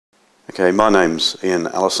Okay, my name's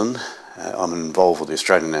Allison. I'm involved with the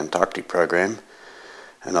Australian Antarctic Program,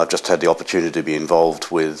 and I've just had the opportunity to be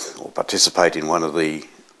involved with or participate in one of the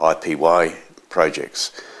IPY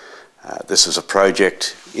projects. This is a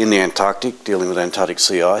project in the Antarctic dealing with Antarctic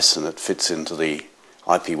sea ice, and it fits into the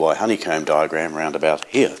IPY honeycomb diagram around about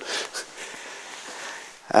here.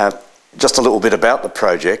 Just a little bit about the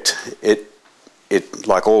project. It,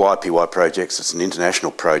 like all IPY projects, it's an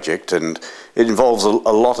international project, and it involves a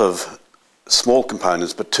lot of small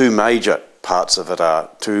components, but two major parts of it are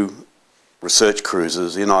two research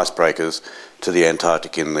cruises in icebreakers to the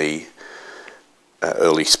Antarctic in the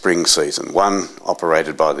early spring season. One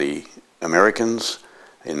operated by the Americans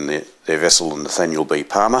in their vessel Nathaniel B.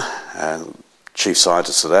 Palmer. Chief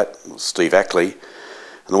scientist of that was Steve Ackley.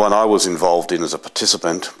 And the one I was involved in as a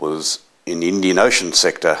participant was in the Indian Ocean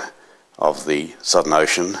sector of the Southern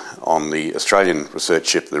Ocean on the Australian research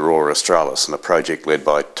ship, the Aurora Australis, and a project led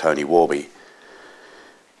by Tony Warby.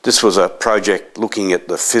 This was a project looking at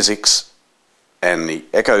the physics and the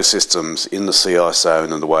ecosystems in the sea ice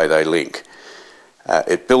zone and the way they link.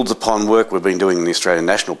 It builds upon work we've been doing in the Australian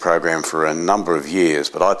National Program for a number of years,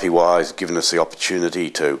 but IPY has given us the opportunity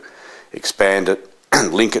to expand it,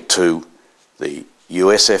 link it to the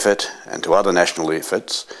US effort and to other national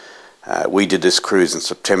efforts. We did this cruise in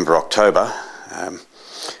September, October,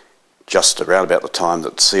 just around about the time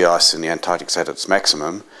that sea ice in the Antarctic is at its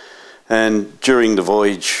maximum. And during the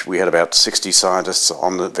voyage, we had about 60 scientists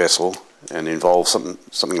on the vessel and involved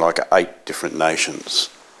something like 8 different nations.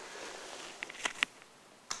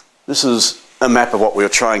 This is a map of what we were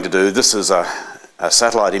trying to do. This is a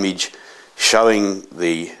satellite image showing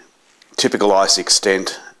the typical ice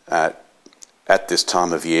extent at this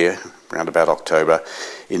time of year, around about October,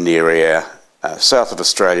 in the area south of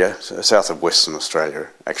Australia, south of Western Australia,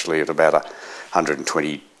 actually at about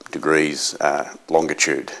 120 degrees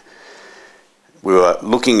longitude. We were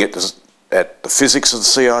looking at the physics of the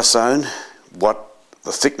sea ice zone, what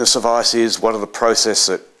the thickness of ice is, what are the processes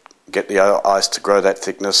that get the ice to grow that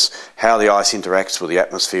thickness, how the ice interacts with the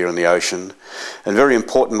atmosphere and the ocean, and very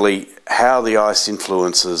importantly, how the ice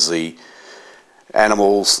influences the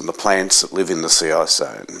animals and the plants that live in the sea ice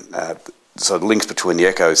zone. So the links between the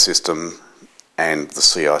ecosystem and the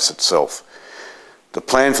sea ice itself. The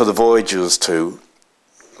plan for the voyage was to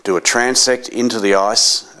do a transect into the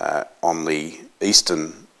ice on the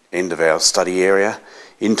eastern end of our study area,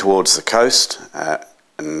 in towards the coast,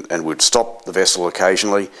 and we'd stop the vessel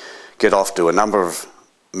occasionally, get off, do a number of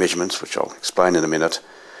measurements, which I'll explain in a minute.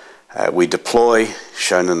 We deploy,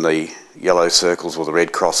 shown in the yellow circles or the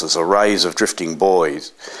red crosses, arrays of drifting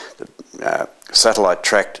buoys, satellite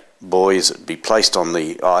tracked buoys that would be placed on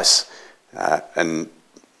the ice and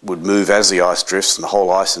would move as the ice drifts, and the whole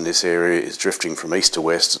ice in this area is drifting from east to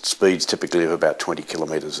west at speeds typically of about 20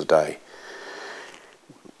 kilometres a day.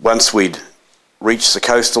 Once we'd reached the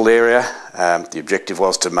coastal area, the objective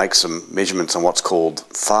was to make some measurements on what's called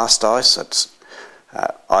fast ice. That's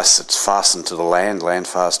ice that's fastened to the land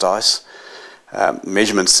fast ice.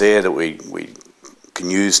 Measurements there that we can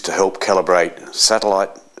use to help calibrate satellite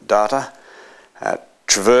data,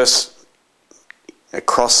 traverse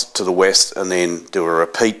across to the west and then do a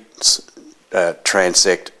repeat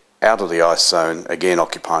transect out of the ice zone, again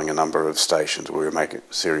occupying a number of stations where we make a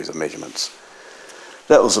series of measurements.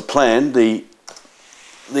 That was the plan.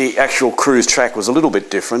 The actual cruise track was a little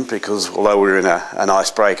bit different because although we were in an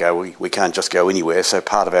icebreaker, we can't just go anywhere, so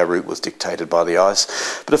part of our route was dictated by the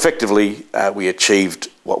ice. But effectively, we achieved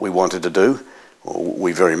what we wanted to do, or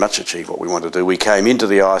we very much achieved what we wanted to do. We came into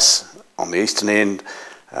the ice on the eastern end.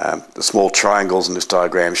 The small triangles in this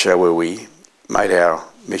diagram show where we made our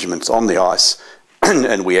measurements on the ice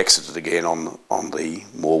and we exited again on the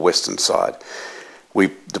more western side.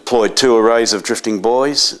 We deployed 2 arrays of drifting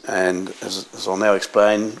buoys, and as I'll now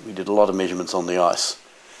explain, we did a lot of measurements on the ice.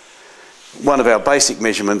 One of our basic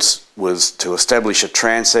measurements was to establish a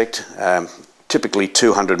transect, typically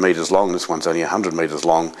 200 metres long, this one's only 100 metres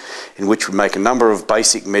long, in which we make a number of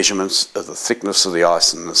basic measurements of the thickness of the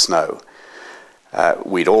ice and the snow.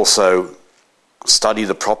 We'd also study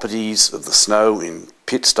the properties of the snow in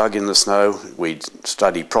pits dug in the snow. We'd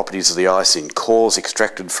study properties of the ice in cores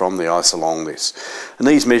extracted from the ice along this. And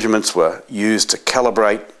these measurements were used to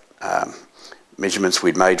calibrate measurements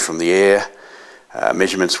we'd made from the air,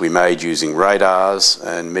 measurements we made using radars,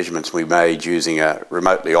 and measurements we made using a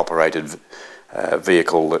remotely operated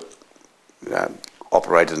vehicle that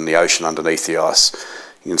operated in the ocean underneath the ice.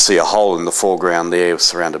 You can see a hole in the foreground there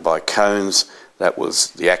surrounded by cones. That was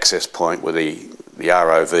the access point where the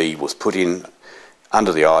ROV was put in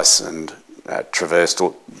under the ice and traversed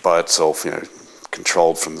by itself,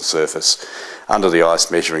 controlled from the surface, under the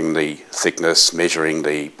ice, measuring the thickness, measuring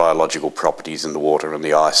the biological properties in the water and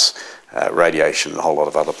the ice, radiation, and a whole lot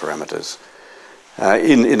of other parameters.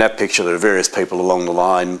 In that picture, there are various people along the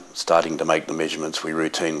line starting to make the measurements we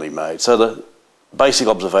routinely made. So the basic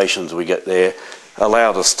observations we get there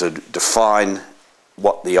allowed us to define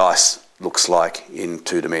what the ice looks like in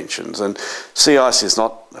 2 dimensions. And sea ice is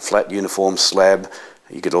not a flat uniform slab.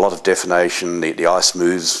 You get a lot of deformation. The ice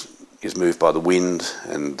is moved by the wind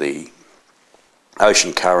and the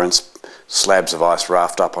ocean currents. Slabs of ice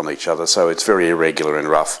raft up on each other, so it's very irregular and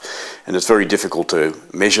rough, and it's very difficult to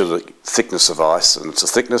measure the thickness of ice, and it's a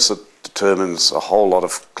thickness that determines a whole lot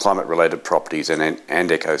of climate-related properties and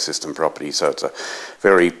ecosystem properties. So it's a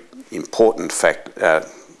very important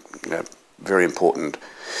very important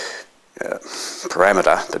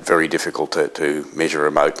parameter, but very difficult to measure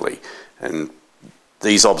remotely. And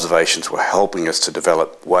these observations were helping us to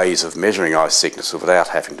develop ways of measuring ice thickness without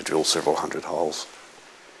having to drill several hundred holes.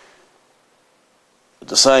 At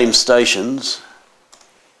the same stations,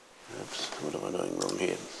 what am I doing wrong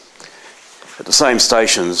here? At the same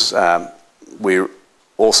stations, we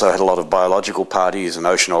also had a lot of biological parties and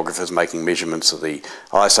oceanographers making measurements of the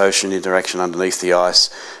ice-ocean interaction underneath the ice.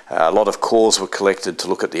 A lot of cores were collected to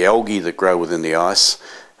look at the algae that grow within the ice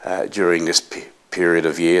during this period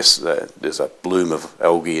of years. There's a bloom of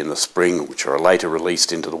algae in the spring, which are later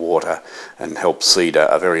released into the water and help seed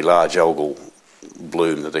a very large algal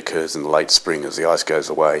bloom that occurs in the late spring as the ice goes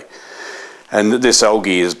away. And this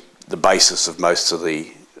algae is the basis of most of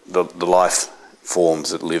the life forms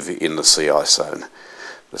that live in the sea ice zone.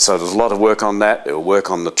 So there's a lot of work on that. There will work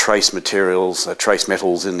on the trace materials, trace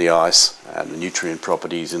metals in the ice, and the nutrient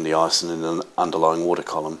properties in the ice and in the underlying water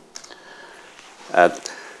column. The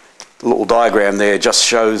little diagram there just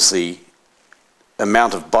shows the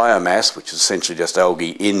amount of biomass, which is essentially just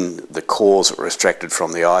algae, in the cores that were extracted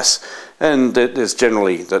from the ice. And there's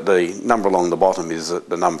generally, the number along the bottom is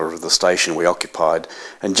the number of the station we occupied.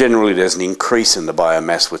 And generally there's an increase in the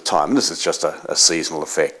biomass with time. And this is just a seasonal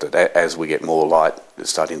effect, that as we get more light,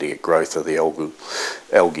 there's starting to get growth of the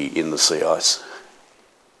algae in the sea ice.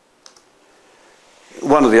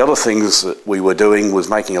 One of the other things that we were doing was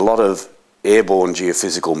making a lot of airborne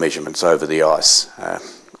geophysical measurements over the ice.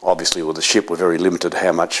 Obviously, with the ship, we're very limited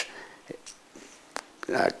how much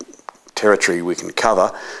territory we can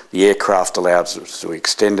cover. The aircraft allows us to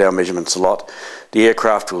extend our measurements a lot. The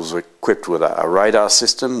aircraft was equipped with a radar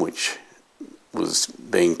system, which was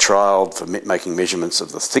being trialled for making measurements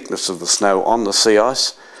of the thickness of the snow on the sea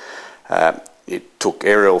ice. It took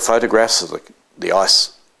aerial photographs of the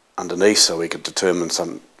ice underneath, so we could determine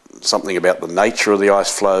something about the nature of the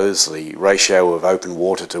ice flows, the ratio of open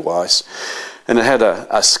water to ice. And it had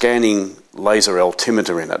a scanning laser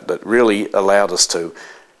altimeter in it that really allowed us to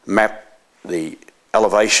map the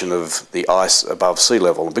elevation of the ice above sea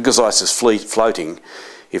level. And because ice is floating,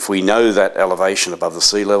 if we know that elevation above the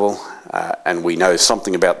sea level and we know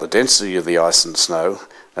something about the density of the ice and snow,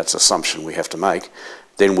 that's an assumption we have to make,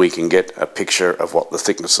 then we can get a picture of what the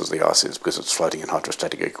thickness of the ice is because it's floating in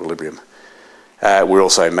hydrostatic equilibrium. We're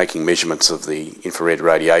also making measurements of the infrared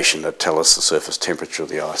radiation that tell us the surface temperature of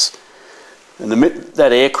the ice. And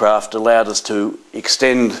that aircraft allowed us to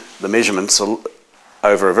extend the measurements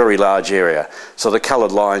over a very large area. So the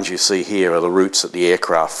coloured lines you see here are the routes that the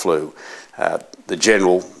aircraft flew. The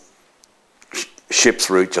general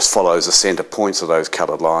ship's route just follows the centre points of those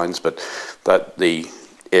coloured lines, but the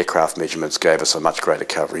aircraft measurements gave us a much greater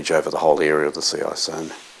coverage over the whole area of the sea ice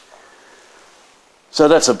zone. So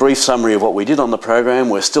that's a brief summary of what we did on the program.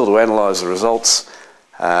 We're still to analyse the results,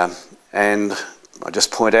 and I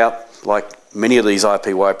just point out, like many of these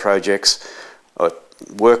IPY projects,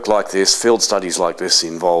 work like this, field studies like this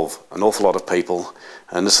involve an awful lot of people,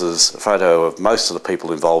 and this is a photo of most of the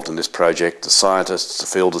people involved in this project: the scientists, the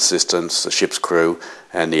field assistants, the ship's crew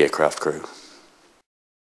and the aircraft crew.